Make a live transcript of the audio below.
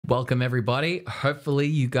Welcome, everybody. Hopefully,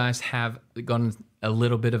 you guys have gotten a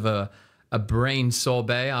little bit of a brain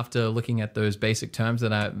sorbet after looking at those basic terms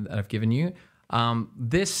that I've given you.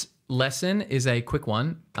 This lesson is a quick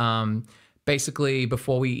one. Basically,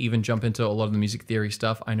 before we even jump into a lot of the music theory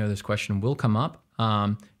stuff, I know this question will come up.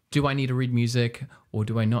 Do I need to read music, or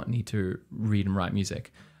do I not need to read and write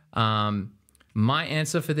music? My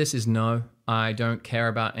answer for this is no. I don't care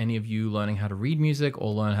about any of you learning how to read music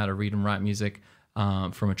or learn how to read and write music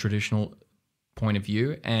from a traditional point of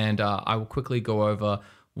view. And I will quickly go over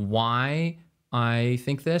why I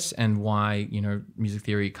think this and why, music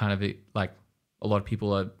theory kind of like a lot of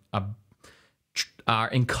people are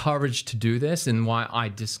encouraged to do this and why I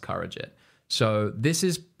discourage it. So this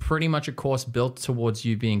is pretty much a course built towards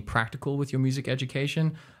you being practical with your music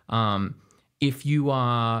education. If you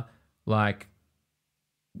are like,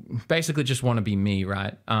 basically just want to be me,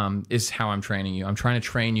 right? Is how I'm training you. I'm trying to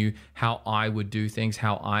train you how I would do things,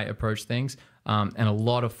 how I approach things. And a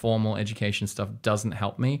lot of formal education stuff doesn't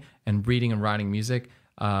help me. And reading and writing music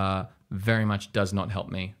very much does not help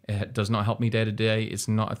me. It does not help me day to day. It's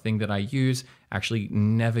not a thing that I use, actually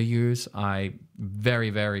never use. I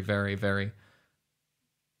very, very, very, very,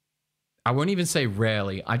 I won't even say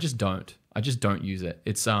rarely. I just don't use it.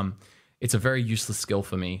 It's a very useless skill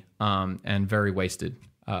for me and very wasted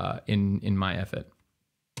in my effort.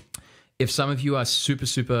 If some of you are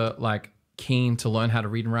super like keen to learn how to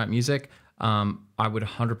read and write music, I would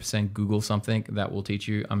 100% Google something that will teach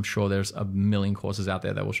you. I'm sure there's a million courses out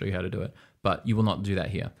there that will show you how to do it, but you will not do that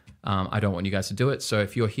here. I don't want you guys to do it. So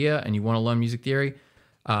if you're here and you want to learn music theory,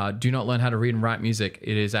 do not learn how to read and write music.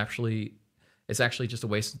 It's actually just a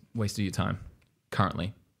waste of your time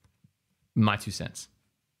currently. My 2 cents.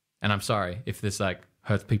 And I'm sorry if this like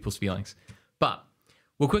hurts people's feelings, but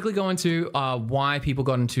we'll quickly go into why people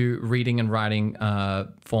got into reading and writing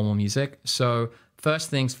formal music. So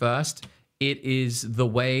first things first, it is the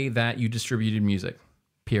way that you distributed music,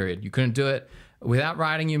 period. You couldn't do it without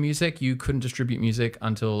writing your music. You couldn't distribute music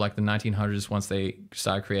until like the 1900s, once they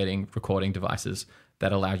started creating recording devices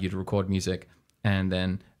that allowed you to record music. And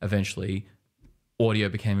then eventually audio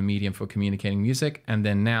became a medium for communicating music. And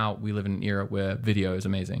then now we live in an era where video is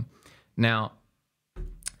amazing. Now,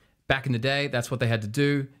 back in the day, that's what they had to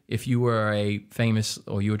do. If you were a famous,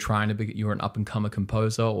 or you were an up-and-comer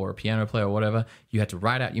composer or a piano player or whatever, you had to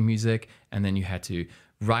write out your music, and then you had to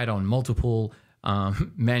write on multiple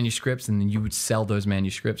manuscripts, and then you would sell those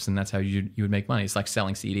manuscripts, and that's how you would make money. It's like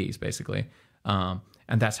selling CDs, basically. And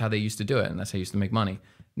that's how they used to do it, and that's how you used to make money.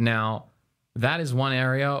 Now, that is one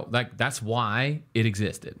area, like that's why it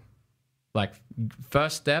existed. Like,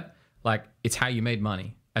 first step, like it's how you made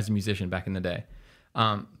money as a musician back in the day.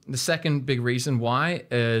 The second big reason why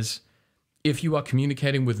is if you are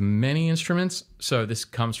communicating with many instruments, so this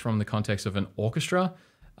comes from the context of an orchestra,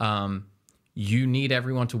 you need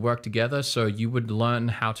everyone to work together. So you would learn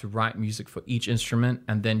how to write music for each instrument,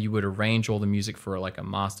 and then you would arrange all the music for like a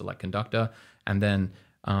master, like conductor, and then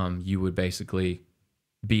you would basically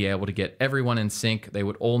be able to get everyone in sync. They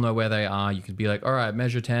would all know where they are. You could be like, all right,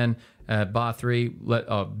 measure 10, bar 3,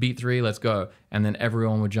 beat 3, let's go. And then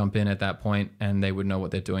everyone would jump in at that point, and they would know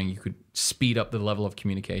what they're doing. You could speed up the level of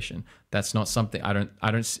communication. That's not something I don't,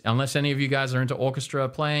 unless any of you guys are into orchestra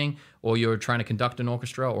playing, or you're trying to conduct an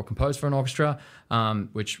orchestra or compose for an orchestra,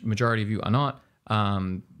 which majority of you are not,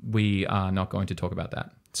 we are not going to talk about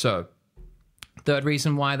that. So third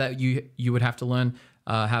reason why that you would have to learn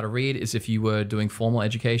how to read is if you were doing formal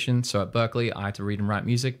education. So at Berklee, I had to read and write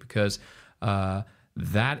music because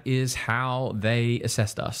that is how they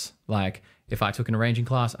assessed us. Like if I took an arranging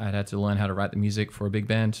class, I had to learn how to write the music for a big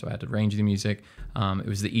band. So I had to arrange the music. It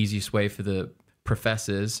was the easiest way for the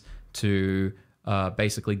professors to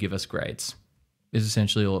basically give us grades, is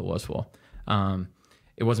essentially all it was for.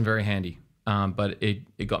 It wasn't very handy, but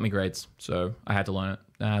it got me grades. So I had to learn it.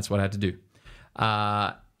 That's what I had to do.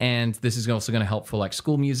 And this is also going to help for like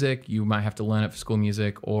school music. You might have to learn it for school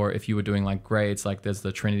music, or if you were doing like grades, like there's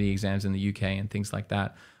the Trinity exams in the UK and things like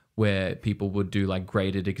that, where people would do like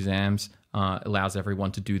graded exams. Allows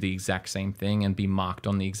everyone to do the exact same thing and be marked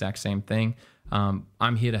on the exact same thing.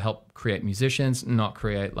 I'm here to help create musicians, not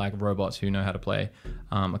create like robots who know how to play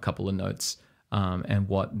a couple of notes and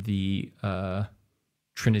what the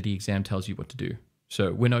Trinity exam tells you what to do.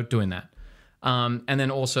 So we're not doing that. And then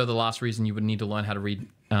also the last reason you would need to learn how to read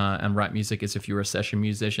and write music is if you're a session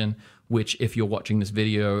musician, which if you're watching this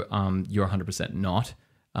video, you're 100% not,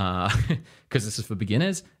 because this is for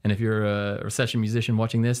beginners. And if you're a session musician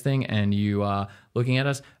watching this thing and you are looking at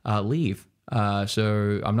us, leave.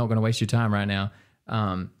 So I'm not going to waste your time right now.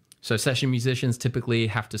 So session musicians typically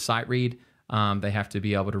have to sight read. They have to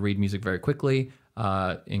be able to read music very quickly.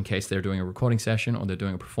 in case they're doing a recording session or they're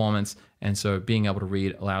doing a performance. And so being able to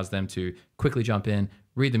read allows them to quickly jump in,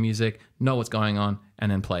 read the music, know what's going on,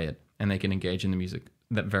 and then play it. And they can engage in the music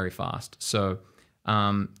that very fast. So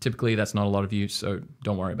typically that's not a lot of you, so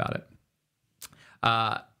don't worry about it.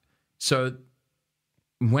 So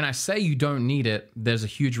when I say you don't need it, there's a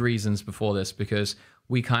huge reasons before this, because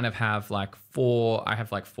we kind of have like I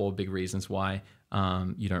have like four big reasons why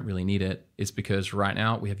you don't really need it. It's because right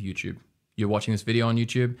now we have YouTube. You're watching this video on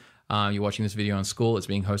YouTube. You're watching this video on school. It's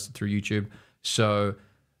being hosted through YouTube. So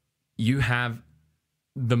you have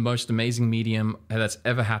the most amazing medium that's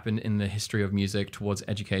ever happened in the history of music towards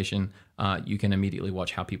education. You can immediately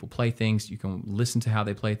watch how people play things. You can listen to how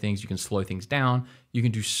they play things. You can slow things down. You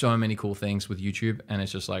can do so many cool things with YouTube, and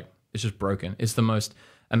it's just broken. It's the most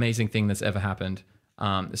amazing thing that's ever happened,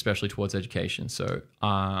 especially towards education. So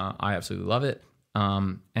I absolutely love it.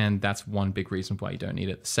 And that's one big reason why you don't need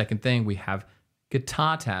it. The second thing, we have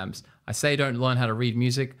guitar tabs. I say don't learn how to read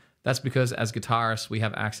music. That's because as guitarists, we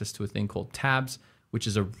have access to a thing called tabs, which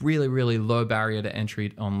is a really, really low barrier to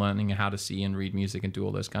entry on learning how to see and read music and do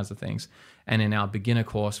all those kinds of things. And in our beginner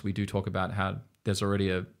course, we do talk about how there's already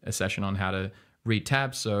a session on how to read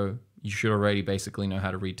tabs. So you should already basically know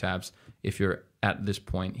how to read tabs if you're at this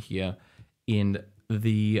point here in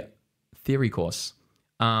the theory course.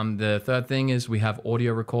 The third thing is we have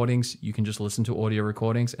audio recordings. You can just listen to audio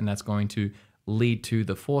recordings, and that's going to lead to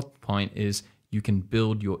the fourth point is you can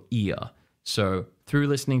build your ear. So through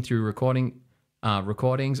listening to recordings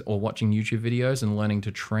or watching YouTube videos and learning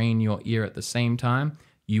to train your ear at the same time,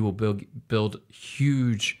 you will build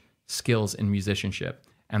huge skills in musicianship.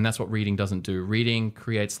 And that's what reading doesn't do. Reading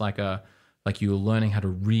creates like you're learning how to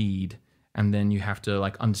read, and then you have to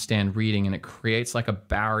like understand reading, and it creates like a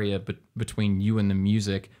barrier between you and the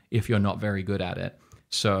music if you're not very good at it.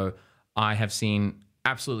 So I have seen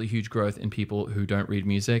absolutely huge growth in people who don't read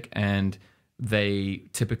music, and they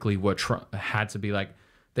typically had to be like,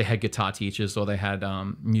 they had guitar teachers or they had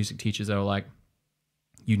music teachers that were like,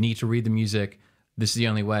 you need to read the music. This is the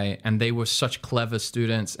only way. And they were such clever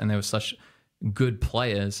students and they were such good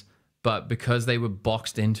players, but because they were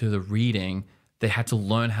boxed into the reading, they had to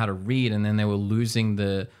learn how to read, and then they were losing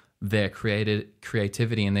their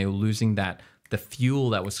creativity, and they were losing the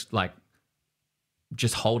fuel that was like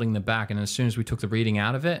just holding them back. And as soon as we took the reading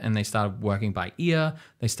out of it and they started working by ear,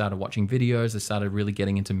 they started watching videos, they started really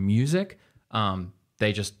getting into music,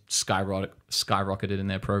 they just skyrocketed in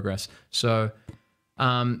their progress. So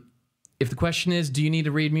if the question is, do you need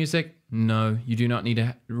to read music? No, you do not need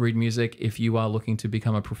to read music if you are looking to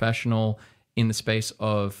become a professional in the space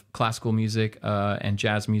of classical music and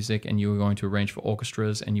jazz music, and you're going to arrange for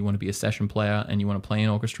orchestras, and you want to be a session player, and you want to play in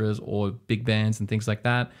orchestras or big bands and things like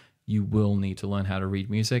that. You will need to learn how to read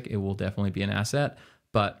music. It will definitely be an asset.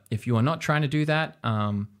 But if you are not trying to do that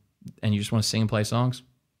and you just want to sing and play songs,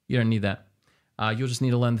 you don't need that. You'll just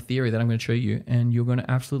need to learn the theory that I'm going to show you, and you're going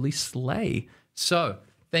to absolutely slay. So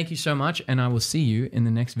thank you so much, and I will see you in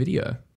the next video.